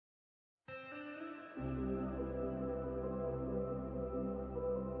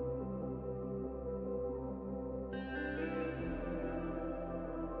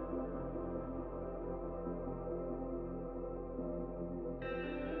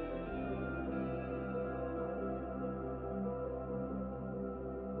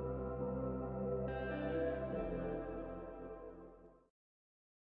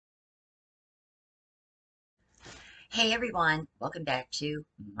Hey everyone, welcome back to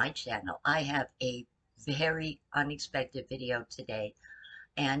my channel. I have a very unexpected video today,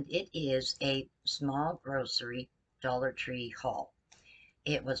 and it is a small grocery Dollar Tree haul.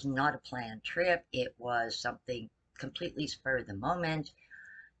 It was not a planned trip, it was something completely spur of the moment,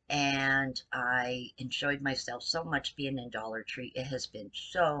 and I enjoyed myself so much being in Dollar Tree. It has been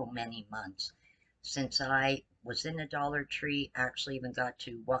so many months since I was in a Dollar Tree, actually even got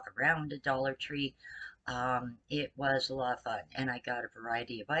to walk around a Dollar Tree. It was a lot of fun, and I got a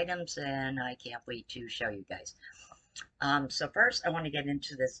variety of items, and I can't wait to show you guys. So first, I want to get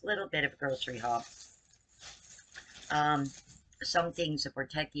into this little bit of a grocery haul. Um, some things that were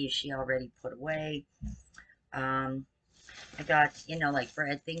techie, she already put away. Um, I got, like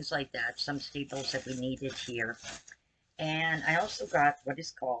bread, things like that, some staples that we needed here. And I also got what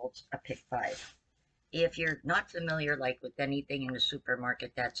is called a pick five. If you're not familiar, like with anything in the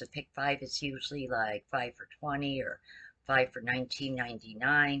supermarket, that's a pick five. It's usually like 5 for 20 or 5 for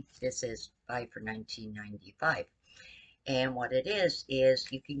 19.99. This is 5 for 19.95. And what it is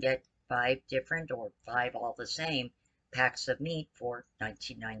you can get 5 different or 5 all the same packs of meat for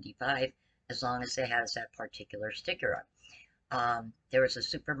 19.95 as long as it has that particular sticker on. There was a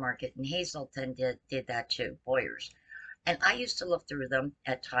supermarket in Hazleton did that too, Boyer's. And I used to look through them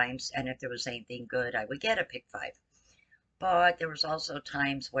at times, and if there was anything good, I would get a pick five. But there was also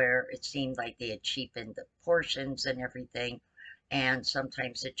times where it seemed like they had cheapened the portions and everything, and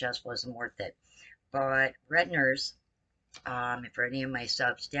sometimes it just wasn't worth it. But Redners, for any of my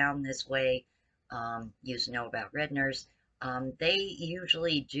subs down this way, you know about Redners, they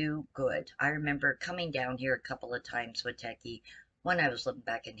usually do good. I remember coming down here a couple of times with Techie when I was living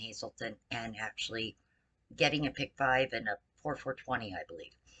back in Hazleton and actually getting a pick five and a 4 for 20, I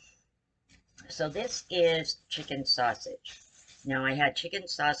believe. So this is chicken sausage. Now I had chicken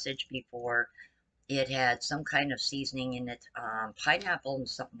sausage before. It had some kind of seasoning in it, pineapple and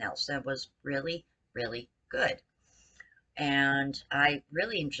something else. That was really, really good. And I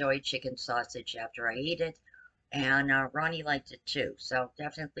really enjoyed chicken sausage after I ate it. And Ronnie liked it too. So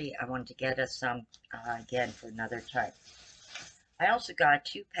definitely I wanted to get us some again for another time. I also got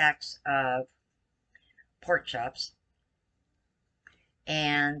 2 packs of pork chops.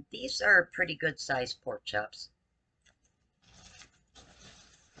 And these are pretty good sized pork chops.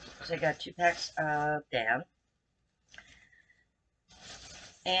 So I got 2 packs of them.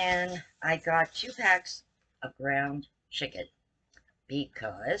 And I got 2 packs of ground chicken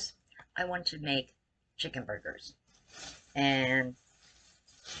because I want to make chicken burgers. And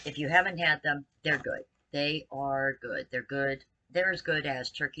if you haven't had them, they're good. They are good. They're good. They're as good as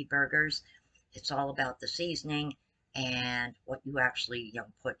turkey burgers. It's all about the seasoning and what you actually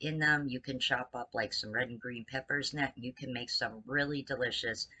put in them. You can chop up like some red and green peppers in that, and you can make some really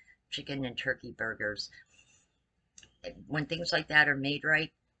delicious chicken and turkey burgers. When things like that are made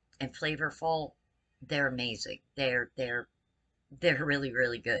right and flavorful, they're amazing. They're really,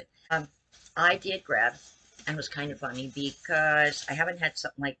 really good. I did grab, and it was kind of funny because I haven't had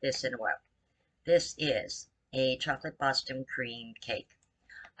something like this in a while. This is a chocolate Boston cream cake.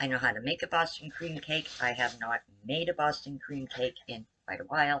 I know how to make a Boston cream cake. I have not made a Boston cream cake in quite a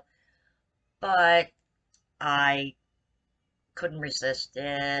while, but I couldn't resist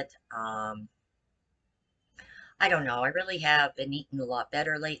it. I don't know. I really have been eating a lot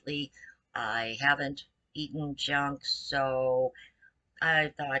better lately. I haven't eaten junk, so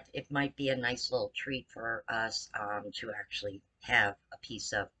I thought it might be a nice little treat for us to actually have a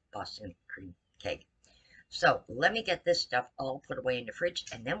piece of Boston cream cake. So let me get this stuff all put away in the fridge,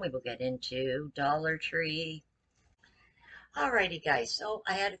 and then we will get into Dollar Tree. Alrighty, guys. So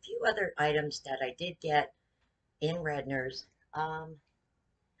I had a few other items that I did get in Redner's.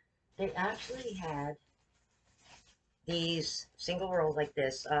 They actually had these single roll like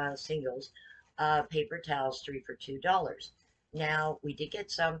this, singles, paper towels, 3 for $2. Now, we did get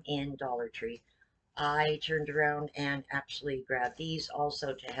some in Dollar Tree. I turned around and actually grabbed these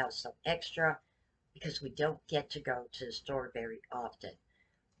also to have some extra because we don't get to go to the store very often.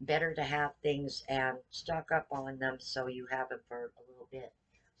 Better to have things and stock up on them so you have them for a little bit.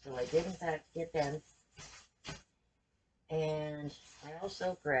 So I did in fact get them. And I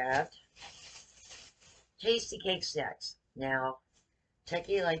also grabbed Tasty Cake Snacks. Now,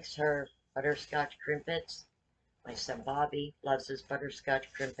 Techie likes her butterscotch crimpets. My son Bobby loves his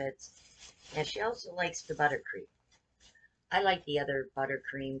butterscotch crimpets. And she also likes the buttercream. I like the other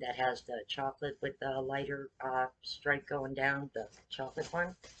buttercream that has the chocolate with the lighter stripe going down, the chocolate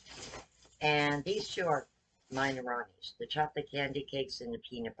one. And these two are mine and Ronnie's, the chocolate candy cakes and the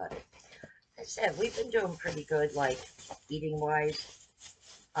peanut butter. I said, we've been doing pretty good, like, eating-wise.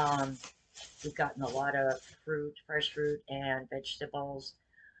 We've gotten a lot of fruit, fresh fruit, and vegetables.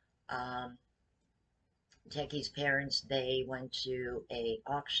 Techie's parents, they went to a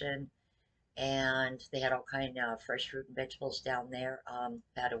auction, and they had all kind of fresh fruit and vegetables down there.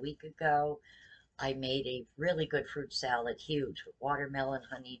 About a week ago, I made a really good fruit salad, huge, with watermelon,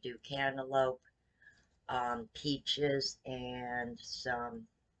 honeydew, cantaloupe, peaches, and some,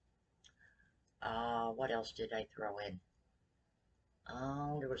 what else did I throw in?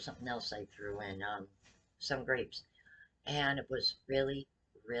 Oh, there was something else I threw in, some grapes. And it was really,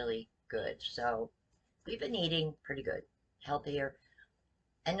 really good. So we've been eating pretty good, healthier,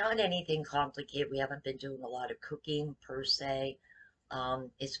 and not anything complicated. We haven't been doing a lot of cooking per se.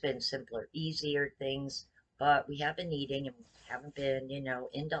 It's been simpler, easier things, but we have been eating and haven't been,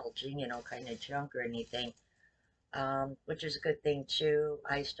 indulging in all kind of junk or anything, which is a good thing too.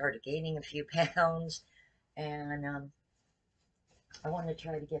 I started gaining a few pounds, and I want to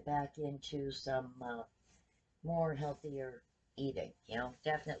try to get back into some more healthier eating.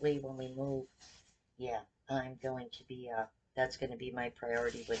 Definitely when we move, yeah, I'm going to be, that's going to be my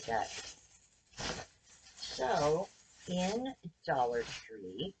priority with that. So, in Dollar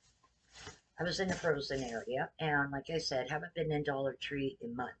Tree, I was in the frozen area, and like I said, haven't been in Dollar Tree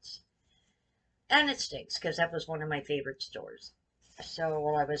in months. And it stinks, because that was one of my favorite stores. So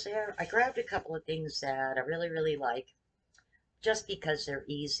while I was there, I grabbed a couple of things that I really, really like, just because they're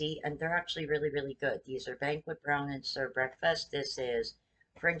easy, and they're actually really, really good. These are Banquet Brown and Sir breakfast. This is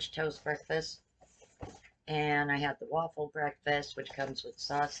French toast breakfast. And I have the waffle breakfast, which comes with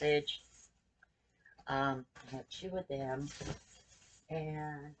sausage. I have two of them.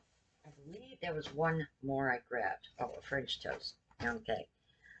 And I believe there was one more I grabbed. Oh, a French toast. Okay.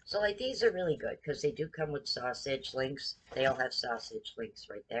 So, like, these are really good because they do come with sausage links. They all have sausage links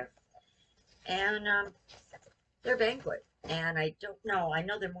right there. And they're Banquet. And I don't know. I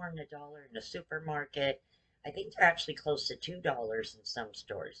know they're more than $1 in the supermarket. I think they're actually close to $2 in some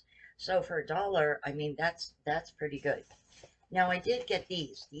stores. So for $1, I mean, that's pretty good. Now, I did get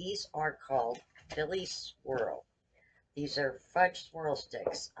these. These are called Philly Swirl. These are fudge swirl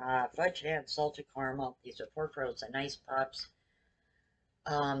sticks. Fudge and salted caramel. These are pork roast and ice pops.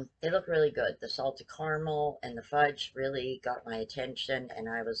 They look really good. The salted caramel and the fudge really got my attention, and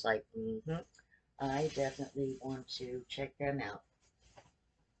I was like, I definitely want to check them out.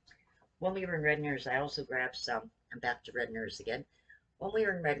 When we were in Redner's, I also grabbed some. I'm back to Redner's again. When we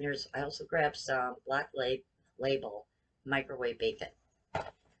were in Redner's, I also grabbed some Black Label microwave bacon.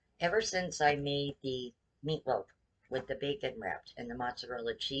 Ever since I made the meatloaf with the bacon wrapped and the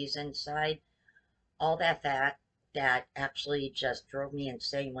mozzarella cheese inside, all that fat that actually just drove me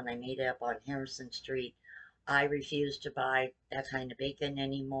insane when I made it up on Harrison Street. I refuse to buy that kind of bacon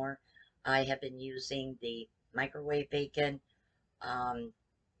anymore. I have been using the microwave bacon.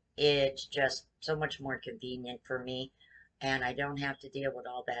 It's just so much more convenient for me, and I don't have to deal with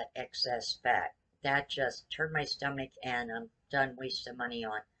all that excess fat. That just turned my stomach, and I'm done wasting money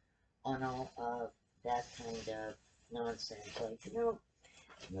on all of that kind of nonsense. Like, no,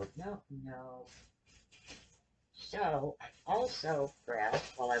 no, no, no. So, I also grabbed,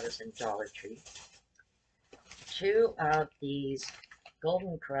 while I was in Dollar Tree, two of these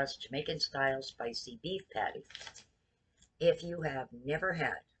Golden Crust Jamaican style spicy beef patties. If you have never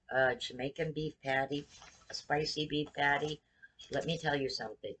had a Jamaican beef patty, a spicy beef patty, let me tell you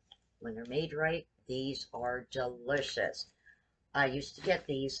something. When they're made right, these are delicious. I used to get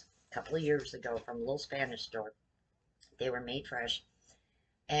these a couple of years ago from a little Spanish store. They were made fresh,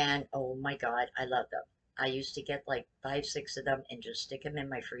 and oh my God, I love them. I used to get like 5, 6 of them and just stick them in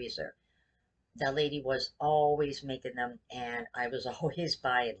my freezer. That lady was always making them, and I was always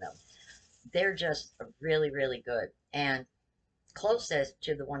buying them. They're just really, really good. And closest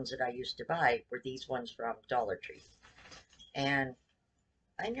to the ones that I used to buy were these ones from Dollar Tree. And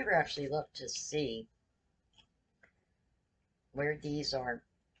I never actually looked to see where these are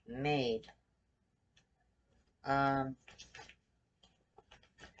made. I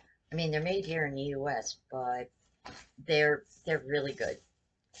mean, they're made here in the U.S., but they're really good.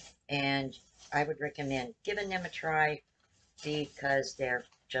 And I would recommend giving them a try because they're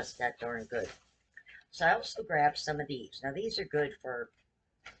just that darn good. So I also grabbed some of these. Now, these are good for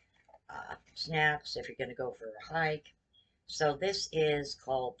snacks if you're going to go for a hike. So this is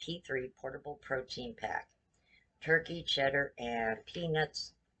called P3 Portable Protein Pack. Turkey, cheddar, and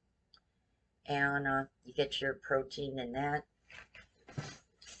peanuts. And you get your protein in that.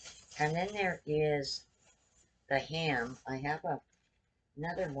 And then there is the ham. I have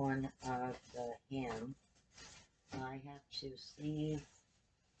another one of the ham. I have to see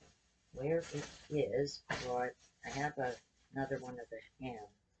where it is, but I have another one of the ham.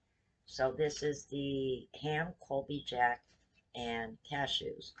 So this is the ham, Colby Jack, and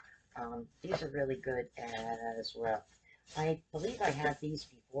cashews. These are really good as well. I believe I had these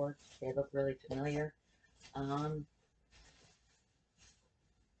before. They look really familiar. I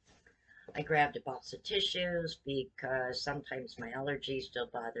grabbed a box of tissues because sometimes my allergies still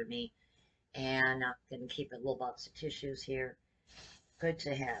bother me. And I'm going to keep a little box of tissues here. Good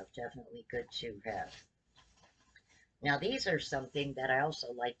to have, definitely good to have. Now these are something that I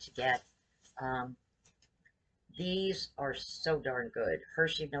also like to get. Um, these are so darn good.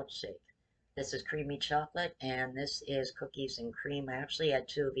 Hershey milkshake. This is creamy chocolate, and this is cookies and cream. I actually had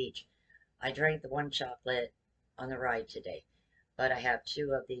two of each. I drank the one chocolate on the ride today, but I have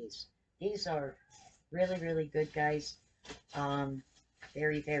two of these. These are really, really good, guys.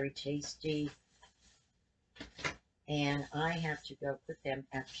 Very, very tasty. And I have to go put them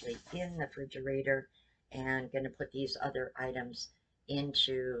actually in the refrigerator and going to put these other items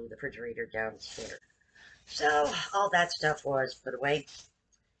into the refrigerator downstairs. So all that stuff was put away.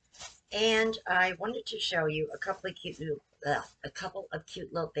 And I wanted to show you a couple of cute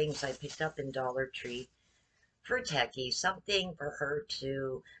little things I picked up in Dollar Tree for Techie, something for her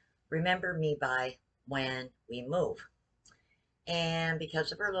to remember me by when we move. And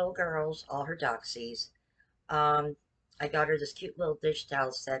because of her little girls, all her doxies, I got her this cute little dish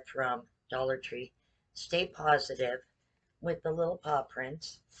towel set from Dollar Tree. Stay Positive with the little paw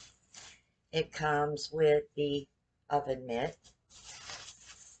prints. It comes with the oven mitt.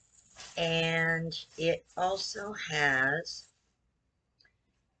 And it also has,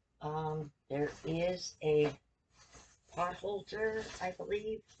 there is a pot holder, I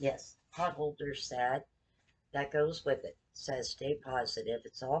believe. Yes, pot holder set that goes with it. It says Stay Positive.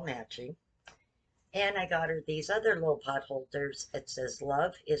 It's all matching. And I got her these other little pot holders. It says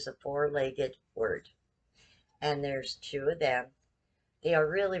Love is a Four-Legged Word. And there's two of them. They are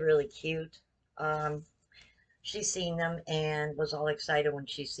really, really cute. She's seen them and was all excited when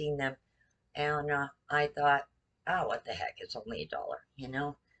she seen them. And I thought, oh, what the heck, it's only $1, you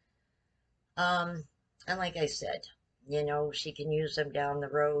know? And like I said, you know, she can use them down the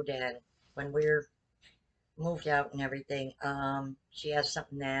road, and when we're moved out and everything, she has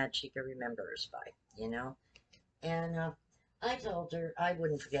something that she can remember us by, you know? And I told her I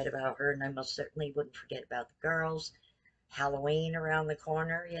wouldn't forget about her, and I most certainly wouldn't forget about the girls. Halloween around the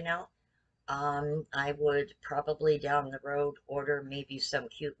corner, you know? I would probably down the road order maybe some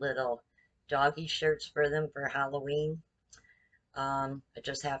cute little doggy shirts for them for Halloween. I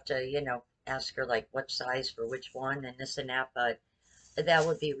just have to, you know, ask her like what size for which one and this and that, but that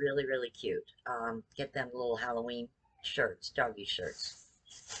would be really, really cute. Get them little Halloween shirts, doggy shirts.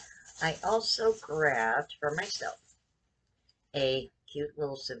 I also grabbed for myself a cute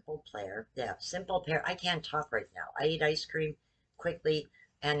little simple pear. Yeah, simple pear. I can't talk right now. I ate ice cream quickly,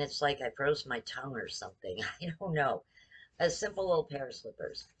 and it's like I froze my tongue or something. I don't know. A simple little pair of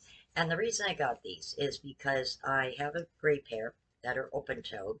slippers. And the reason I got these is because I have a gray pair that are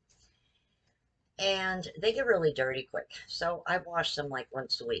open-toed, and they get really dirty quick. So I wash them like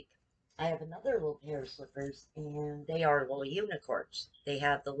once a week. I have another little pair of slippers, and they are little unicorns. They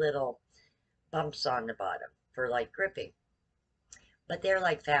have the little bumps on the bottom for like gripping, but they're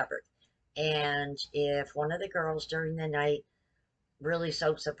like fabric. And if one of the girls during the night really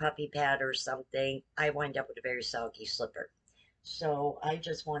soaks a puppy pad or something, I wind up with a very soggy slipper. So I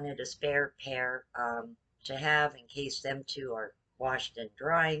just wanted a spare pair to have in case them two are washed and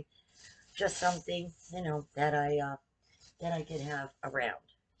drying. Just something, you know, that I could have around,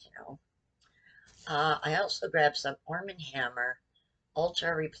 you know. I also grabbed some Arm & Hammer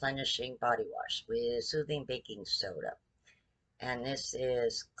Ultra Replenishing Body Wash with Soothing Baking Soda. And this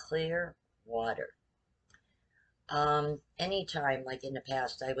is clear water. Anytime, like in the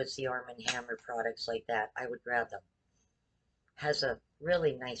past, I would see Arm & Hammer products like that, I would grab them. Has a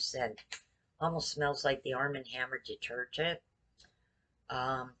really nice scent. Almost smells like the Arm & Hammer detergent.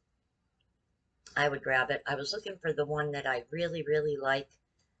 I would grab it. I was looking for the one that I really, really like.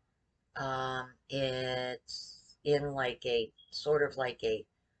 It's in like a, sort of like a,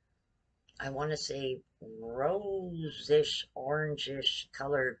 I want to say rose-ish, orangish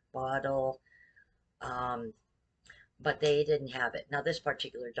colored bottle. But they didn't have it. Now, this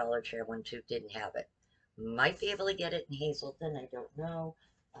particular Dollar Tree I went to didn't have it. might be able to get it in Hazleton. I don't know.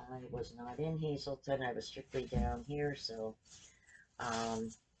 I was not in Hazleton. I was strictly down here, so um,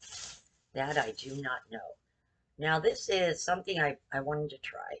 that I do not know. Now, this is something I wanted to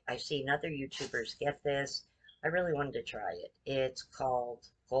try. I've seen other YouTubers get this. I really wanted to try it. It's called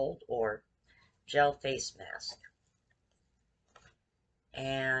Gold Ore Gel Face Mask.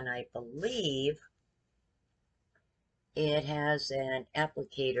 And I believe it has an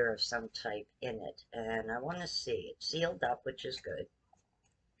applicator of some type in it. And I want to see. It's sealed up, which is good.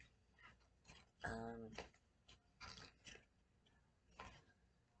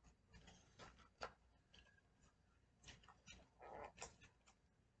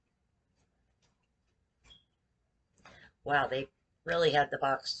 Wow, they really had the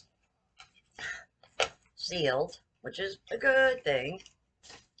box sealed, which is a good thing.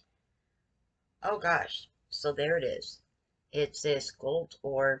 Oh gosh, so there it is. It's this gold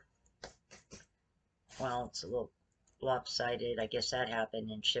ore. Well, it's a little lopsided. I guess that happened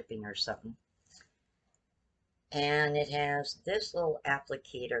in shipping or something. And it has this little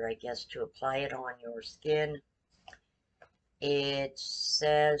applicator, I guess, to apply it on your skin. It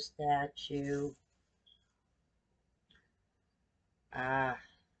says that you I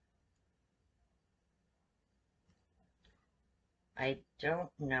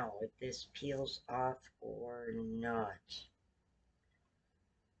don't know if this peels off or not.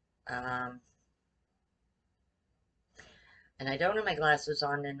 And I don't have my glasses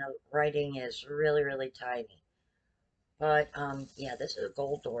on, and the writing is really, really tiny. But, yeah, this is a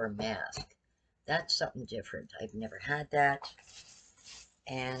gold ore mask. That's something different. I've never had that.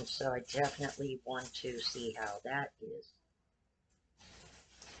 And so I definitely want to see how that is.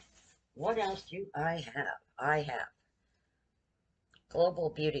 What else do I have? I have Global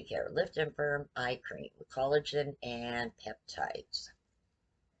Beauty Care Lift and Firm Eye Cream with collagen and peptides.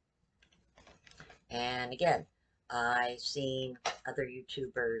 And again, I've seen other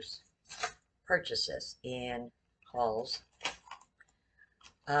YouTubers purchase this in hauls.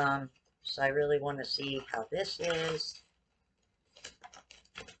 So I really want to see how this is.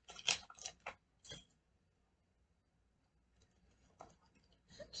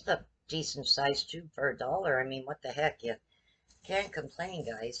 It's a decent sized tube for $1. I mean, what the heck? You can't complain,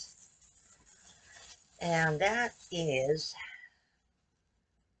 guys. And that is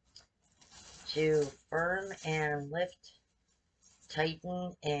to firm and lift,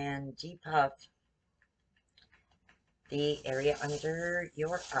 tighten, and depuff the area under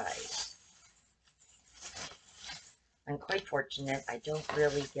your eyes. I'm quite fortunate. I don't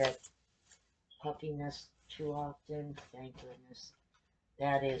really get puffiness too often. Thank goodness.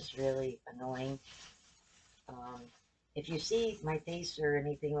 That is really annoying. If you see my face or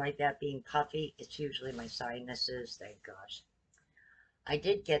anything like that being puffy, it's usually my sinuses. Thank gosh. I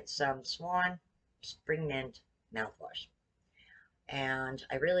did get some Swan Spring Mint mouthwash. And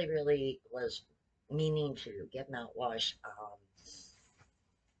I really, really was meaning to get mouthwash.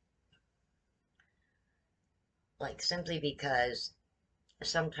 Like simply because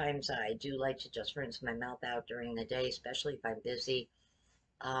sometimes I do like to just rinse my mouth out during the day, especially if I'm busy.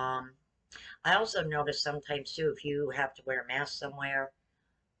 I also notice sometimes too, if you have to wear a mask somewhere,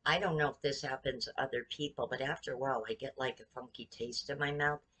 I don't know if this happens to other people, but after a while I get like a funky taste in my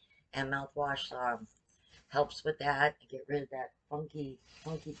mouth, and mouthwash helps with that. Get rid of that funky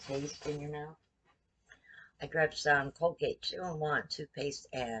taste in your mouth. I grabbed some Colgate 2-in-1 toothpaste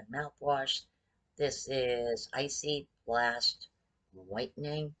and mouthwash. This is Icy Blast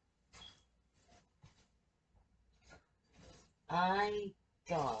Whitening. I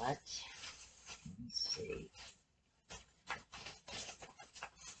got, let's see,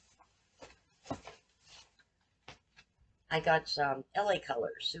 I got some LA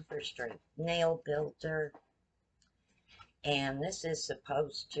Colors Super Strength Nail Builder, and this is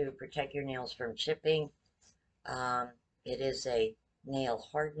supposed to protect your nails from chipping. It is a nail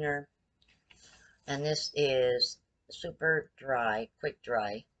hardener, and this is super dry, quick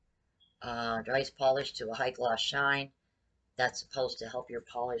dry, dries polish to a high gloss shine. That's supposed to help your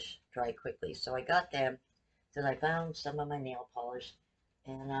polish dry quickly. So I got them because I found some of my nail polish,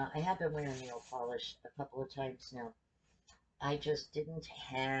 and I have been wearing nail polish a couple of times now. I just didn't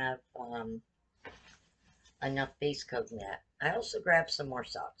have enough base coat in that. I also grabbed some more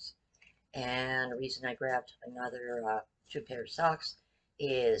socks. And the reason I grabbed another 2 pair of socks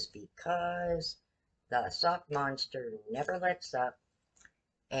is because the sock monster never lets up.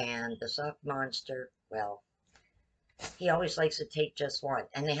 And the sock monster, well, he always likes to take just one.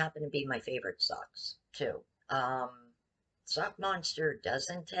 And they happen to be my favorite socks, too. Sock monster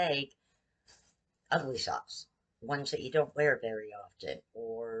doesn't take ugly socks. ones that you don't wear very often,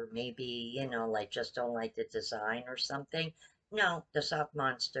 or maybe, you know, like just don't like the design or something. No, the sock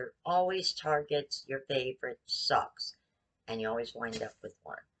monster always targets your favorite socks, and you always wind up with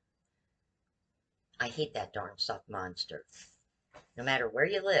one. I hate that darn sock monster. No matter where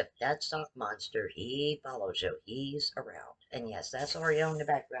you live, that sock monster, he follows you. He's around. And yes, that's Oreo in the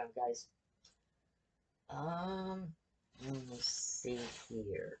background, guys. Um, let me see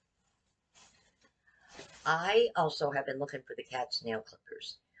here. I also have been looking for the cat's nail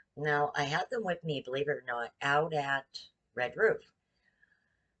clippers. Now, I have them with me, believe it or not, out at Red Roof.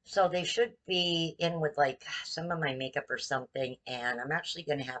 So they should be in with like some of my makeup or something, and I'm actually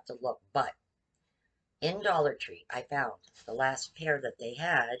going to have to look. But in Dollar Tree, I found the last pair that they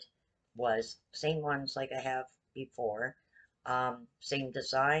had was same ones like I have before, same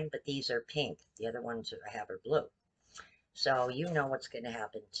design, but these are pink. The other ones that I have are blue. So you know what's going to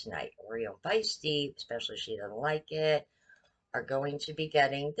happen tonight. Oreo and Feisty, especially if she doesn't like it, are going to be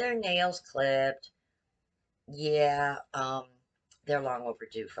getting their nails clipped. Yeah, they're long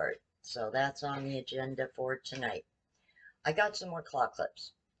overdue for it. So that's on the agenda for tonight. I got some more claw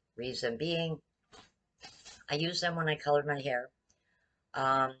clips. Reason being, I use them when I color my hair,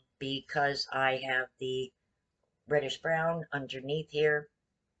 because I have the reddish brown underneath here,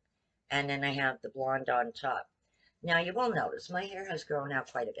 and then I have the blonde on top. Now you will notice my hair has grown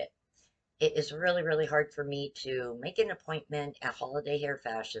out quite a bit. It is really, really hard for me to make an appointment at Holiday Hair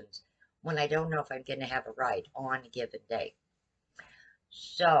Fashions when I don't know if I'm going to have a ride on a given day.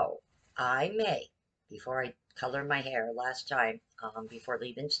 So I may, before I color my hair last time, before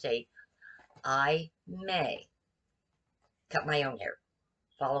leaving state, I may cut my own hair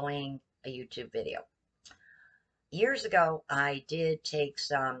following a YouTube video. Years ago, I did take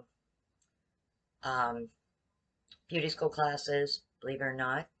some um, beauty school classes, believe it or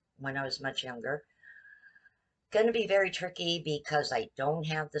not, when I was much younger. Going to be very tricky because I don't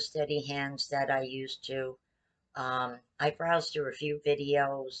have the steady hands that I used to. I browsed through a few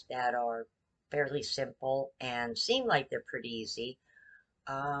videos that are fairly simple and seem like they're pretty easy.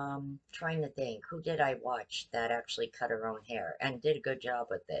 Trying to think, who did I watch that actually cut her own hair and did a good job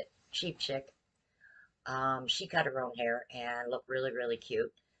with it? Cheap Chick. She cut her own hair and looked really, really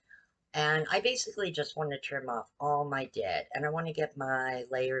cute. And I basically just want to trim off all my dead, and I want to get my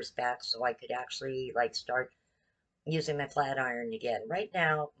layers back so I could actually like start using my flat iron again. Right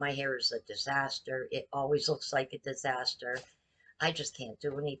now, my hair is a disaster. It always looks like a disaster. I just can't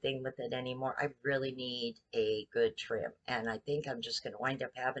do anything with it anymore. I really need a good trim, and I think I'm just going to wind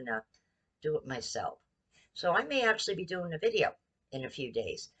up having to do it myself. So I may actually be doing a video in a few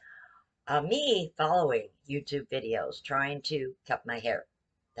days. Me following YouTube videos, trying to cut my hair.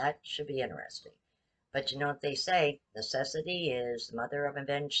 That should be interesting. But you know what they say, necessity is the mother of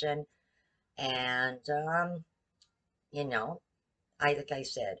invention. And, you know, like I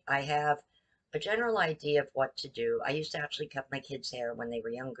said, I have a general idea of what to do. I used to actually cut my kids' hair when they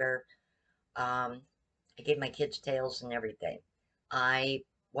were younger. I gave my kids tails and everything. I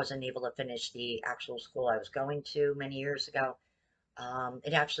wasn't able to finish the actual school I was going to many years ago.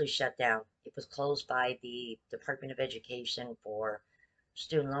 It actually shut down. It was closed by the Department of Education for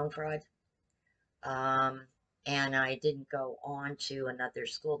student loan fraud. Um, and I didn't go on to another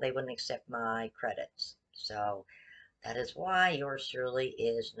school. They wouldn't accept my credits. So that is why yours truly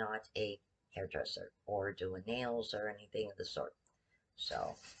is not a hairdresser or doing nails or anything of the sort.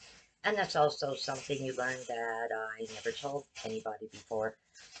 So, and that's also something you learn that I never told anybody before.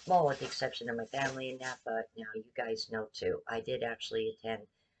 Well, with the exception of my family and that, but now you guys know too. I did actually attend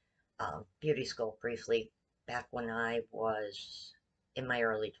beauty school briefly back when I was in my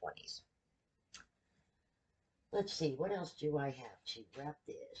early 20s. Let's see, what else do I have to wrap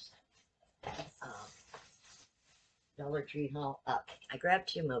this? Um, Dollar Tree haul up. I grabbed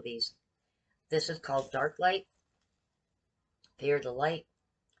two movies. This is called Dark Light, Fear the Light.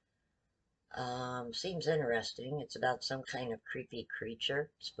 Seems interesting. It's about some kind of creepy creature,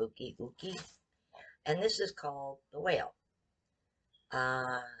 spooky ooky. And this is called The Whale.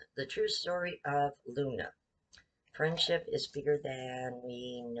 Uh, the true story of Luna. Friendship is bigger than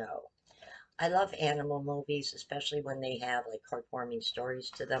we know. I love animal movies, especially when they have like heartwarming stories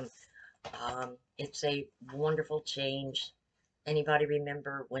to them. It's a wonderful change. Anybody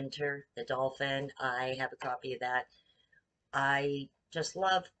remember Winter, the dolphin? I have a copy of that. I just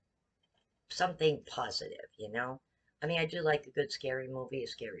love something positive, you know? I mean, I do like a good scary movie, a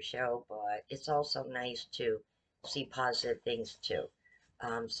scary show, but it's also nice to see positive things too.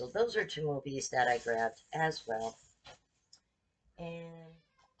 So those are two movies that I grabbed as well. And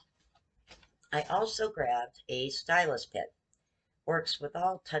I also grabbed a stylus pen. Works with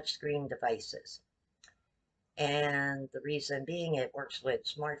all touchscreen devices. And the reason being it works with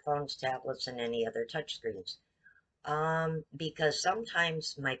smartphones, tablets, and any other touchscreens. Because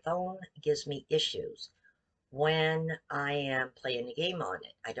sometimes my phone gives me issues when I am playing a game on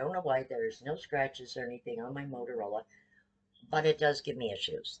it. I don't know why. There's no scratches or anything on my Motorola, but it does give me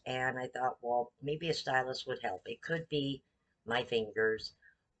issues. And I thought, well, maybe a stylus would help. It could be my fingers.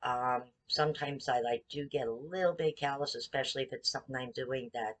 Sometimes I do get a little bit callous, especially if it's something I'm doing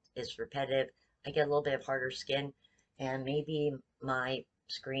that is repetitive. I get a little bit of harder skin, and maybe my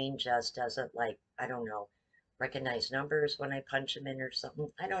screen just doesn't, like, I don't know, recognize numbers when I punch them in or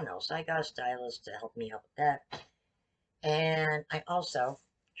something. I don't know. So I got a stylus to help me out with that. And I also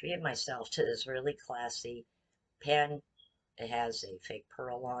treated myself to this really classy pen. It has a fake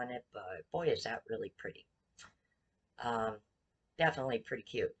pearl on it, but boy, is that really pretty. Um, Definitely pretty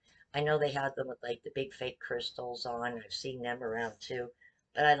cute. I know they have them with like the big fake crystals on. I've seen them around too,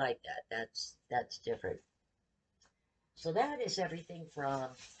 but I like that. That's different. So that is everything from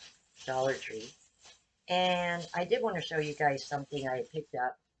Dollar Tree. And I did want to show you guys something I picked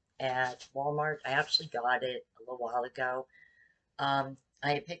up at Walmart. I actually got it a little while ago. I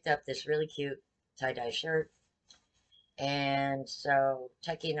had picked up this really cute tie-dye shirt. And so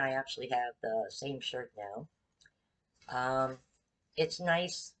Techie and I actually have the same shirt now. It's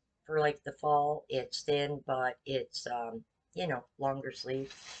nice for like the fall. It's thin, but it's, longer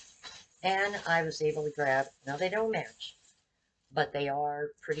sleeve. And I was able to grab, now they don't match, but they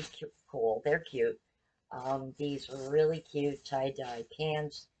are pretty cute, cool. They're cute. These were really cute tie-dye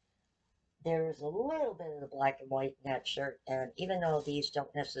pants. There's a little bit of the black and white in that shirt, and even though these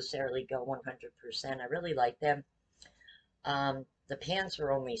don't necessarily go 100%, I really like them. The pants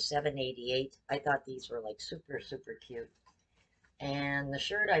were only $7.88. I thought these were like super, super cute. And the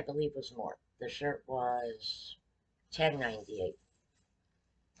shirt, I believe, was more. The shirt was $10.98.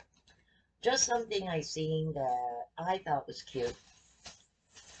 Just something I seen that I thought was cute.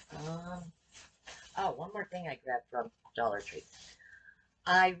 Um, oh, one more thing I grabbed from Dollar Tree.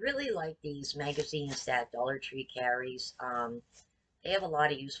 I really like these magazines that Dollar Tree carries. They have a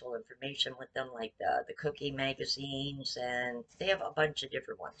lot of useful information with them, like the cookie magazines, and they have a bunch of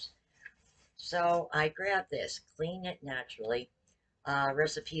different ones. So I grabbed this, Clean It Naturally.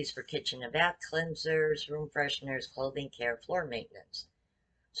 Recipes for kitchen and bath cleansers, room fresheners, clothing care, floor maintenance.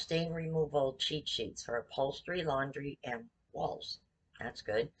 Stain removal cheat sheets for upholstery, laundry, and walls. That's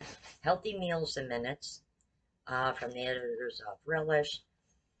good. Healthy meals in minutes from the editors of Relish.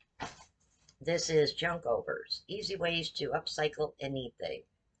 This is Junk Overs. Easy ways to upcycle anything.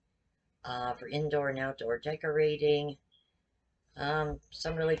 For indoor and outdoor decorating.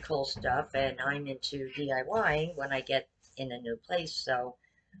 Some really cool stuff, and I'm into DIYing when I get in a new place, so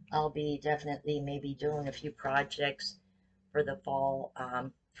I'll be definitely maybe doing a few projects for the fall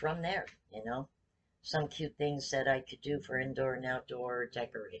from there, some cute things that I could do for indoor and outdoor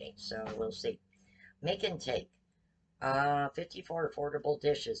decorating. So we'll see. Make and take. 54 affordable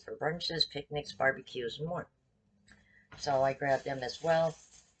dishes for brunches, picnics, barbecues, and more. So I grabbed them as well.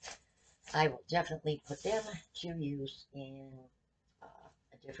 I will definitely put them to use in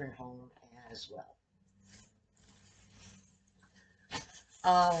a different home as well.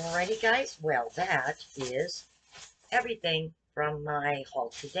 Alrighty, guys. Well, that is everything from my haul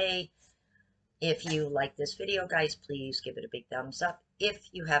today. If you like this video, guys, please give it a big thumbs up. If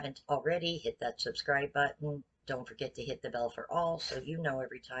you haven't already, hit that subscribe button. Don't forget to hit the bell for all so you know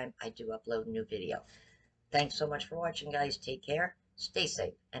every time I do upload a new video. Thanks so much for watching, guys. Take care, stay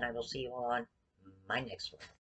safe, and I will see you on my next one.